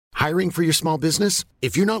Hiring for your small business?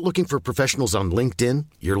 If you're not looking for professionals on LinkedIn,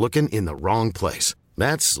 you're looking in the wrong place.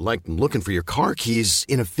 That's like looking for your car keys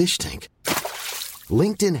in a fish tank.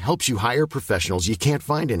 LinkedIn helps you hire professionals you can't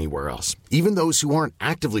find anywhere else, even those who aren't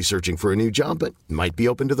actively searching for a new job but might be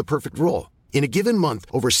open to the perfect role. In a given month,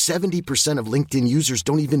 over 70% of LinkedIn users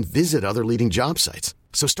don't even visit other leading job sites.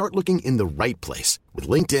 So start looking in the right place. With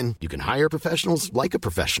LinkedIn, you can hire professionals like a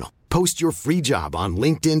professional. Post your free job on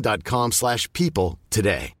linkedin.com/people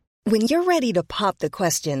today. When you're ready to pop the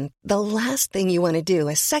question, the last thing you want to do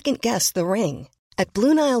is second-guess the ring. At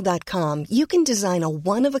BlueNile.com, you can design a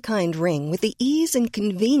one-of-a-kind ring with the ease and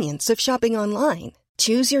convenience of shopping online.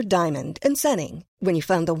 Choose your diamond and setting. When you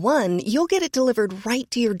find the one, you'll get it delivered right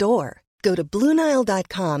to your door. Go to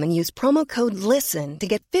BlueNile.com and use promo code LISTEN to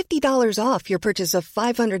get $50 off your purchase of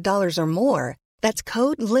 $500 or more. That's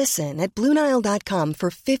code LISTEN at BlueNile.com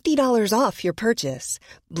for $50 off your purchase.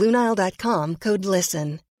 BlueNile.com, code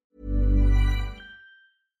LISTEN.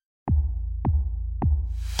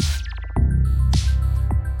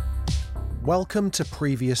 Welcome to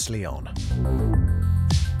Previously On,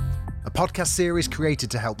 a podcast series created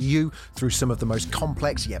to help you through some of the most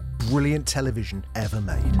complex yet brilliant television ever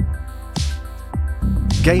made.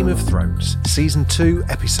 Game of Thrones, Season 2,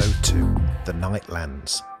 Episode 2, The Night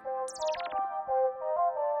Lands.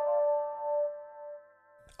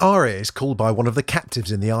 Arya is called by one of the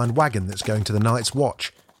captives in the Iron Wagon that's going to the Night's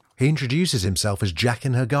Watch. He introduces himself as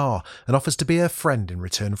Jaqen H'ghar and offers to be her friend in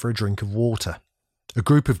return for a drink of water. A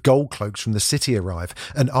group of gold cloaks from the city arrive,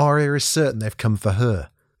 and Arya is certain they've come for her.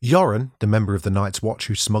 Yoren, the member of the Night's Watch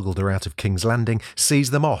who smuggled her out of King's Landing, sees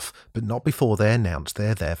them off, but not before they announce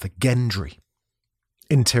they're there for Gendry.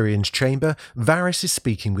 In Tyrion's chamber, Varys is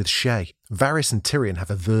speaking with Shae. Varys and Tyrion have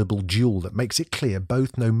a verbal duel that makes it clear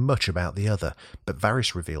both know much about the other, but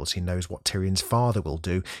Varys reveals he knows what Tyrion's father will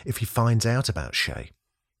do if he finds out about Shae.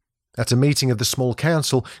 At a meeting of the small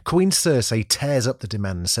council, Queen Cersei tears up the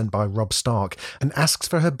demands sent by Robb Stark and asks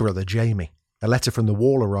for her brother Jaime. A letter from the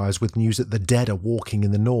Wall arrives with news that the dead are walking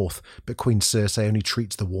in the north, but Queen Cersei only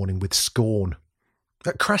treats the warning with scorn.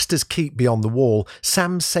 At Craster's Keep beyond the Wall,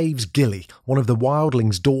 Sam saves Gilly, one of the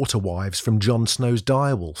wildlings' daughter wives from Jon Snow's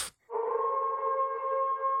direwolf.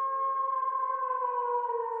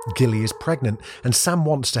 Gilly is pregnant and Sam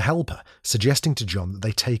wants to help her, suggesting to Jon that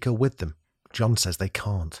they take her with them. Jon says they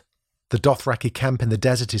can't. The Dothraki camp in the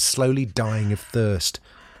desert is slowly dying of thirst.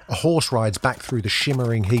 A horse rides back through the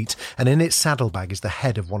shimmering heat, and in its saddlebag is the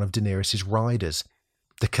head of one of Daenerys' riders.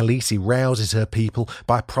 The Khaleesi rouses her people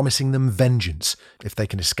by promising them vengeance, if they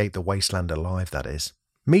can escape the wasteland alive, that is.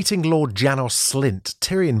 Meeting Lord Janos Slynt,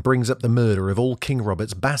 Tyrion brings up the murder of all King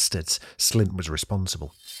Robert's bastards. Slynt was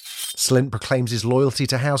responsible. Slynt proclaims his loyalty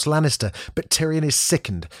to House Lannister, but Tyrion is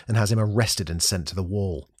sickened and has him arrested and sent to the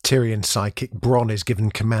Wall. Tyrion's sidekick Bronn is given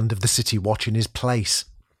command of the City Watch in his place.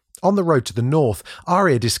 On the road to the north,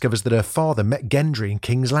 Arya discovers that her father met Gendry in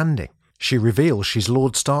King's Landing. She reveals she's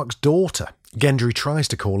Lord Stark's daughter. Gendry tries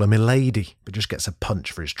to call her Milady, but just gets a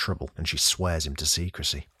punch for his trouble, and she swears him to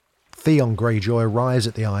secrecy. Theon Greyjoy arrives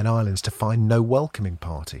at the Iron Islands to find no welcoming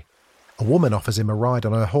party. A woman offers him a ride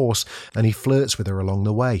on her horse, and he flirts with her along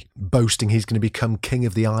the way, boasting he's going to become king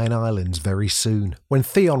of the Iron Islands very soon. When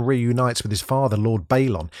Theon reunites with his father, Lord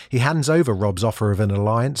Balon, he hands over Robb's offer of an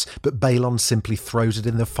alliance, but Balon simply throws it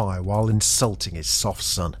in the fire while insulting his soft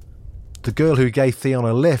son. The girl who gave Theon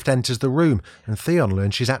a lift enters the room, and Theon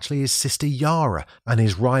learns she's actually his sister Yara and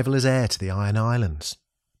his rival as heir to the Iron Islands.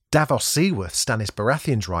 Davos Seaworth, Stannis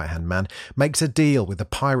Baratheon's right-hand man, makes a deal with a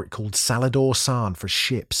pirate called Salador Saan for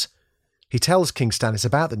ships. He tells King Stannis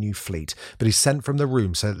about the new fleet, but he's sent from the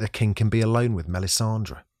room so that the king can be alone with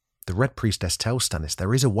Melisandre. The Red Priestess tells Stannis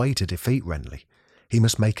there is a way to defeat Renly. He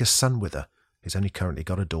must make a son with her. He's only currently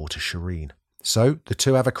got a daughter, Shireen. So the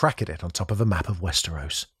two have a crack at it on top of a map of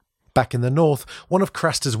Westeros. Back in the north, one of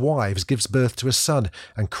Craster's wives gives birth to a son,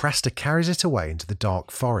 and Craster carries it away into the dark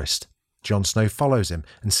forest. Jon Snow follows him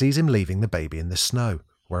and sees him leaving the baby in the snow,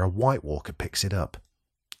 where a White Walker picks it up.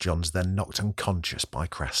 Jon's then knocked unconscious by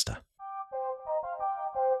Craster.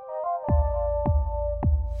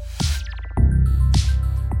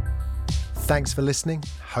 Thanks for listening.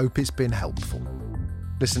 Hope it's been helpful.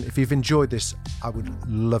 Listen, if you've enjoyed this, I would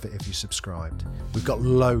love it if you subscribed. We've got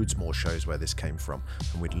loads more shows where this came from,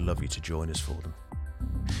 and we'd love you to join us for them.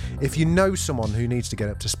 If you know someone who needs to get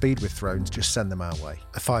up to speed with Thrones, just send them our way.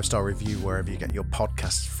 A 5-star review wherever you get your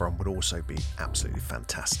podcasts from would also be absolutely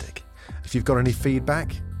fantastic. If you've got any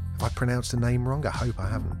feedback, have I pronounced a name wrong? I hope I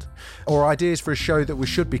haven't. Or ideas for a show that we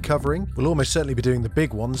should be covering? We'll almost certainly be doing the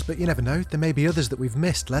big ones, but you never know. There may be others that we've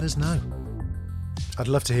missed. Let us know. I'd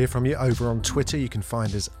love to hear from you over on Twitter. You can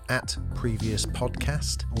find us at Previous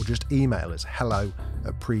Podcast, or just email us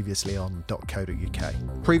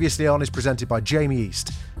hello@previouslyon.co.uk. Previously On is presented by Jamie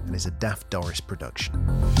East and is a Daft Doris production.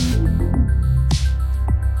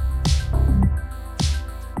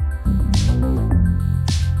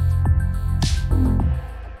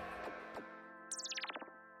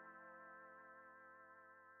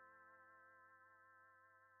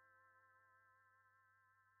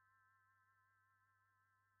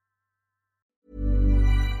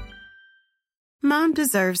 Mom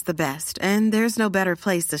deserves the best, and there's no better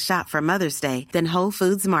place to shop for Mother's Day than Whole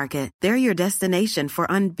Foods Market. They're your destination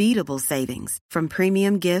for unbeatable savings, from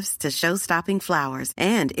premium gifts to show-stopping flowers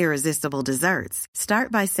and irresistible desserts.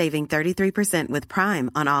 Start by saving 33% with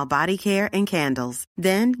Prime on all body care and candles.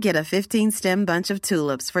 Then get a 15-stem bunch of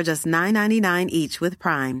tulips for just $9.99 each with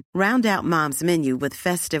Prime. Round out Mom's menu with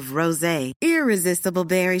festive rosé, irresistible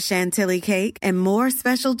berry chantilly cake, and more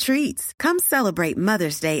special treats. Come celebrate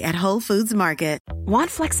Mother's Day at Whole Foods Market. Want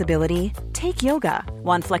flexibility? Take yoga.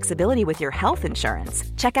 Want flexibility with your health insurance?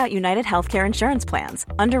 Check out United Healthcare Insurance Plans.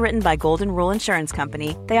 Underwritten by Golden Rule Insurance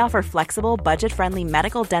Company, they offer flexible, budget-friendly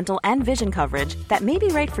medical, dental, and vision coverage that may be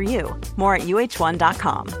right for you. More at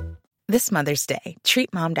uh1.com. This Mother's Day,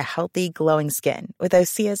 treat Mom to healthy, glowing skin with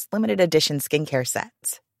Osea's limited edition skincare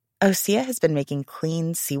sets. Osea has been making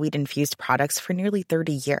clean, seaweed-infused products for nearly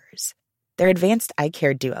 30 years. Their advanced eye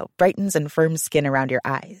care duo brightens and firms skin around your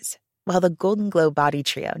eyes, while the Golden Glow Body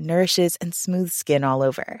Trio nourishes and smooths skin all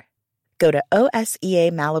over. Go to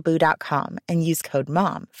OSEAMalibu.com and use code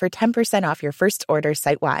MOM for 10% off your first order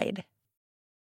site-wide.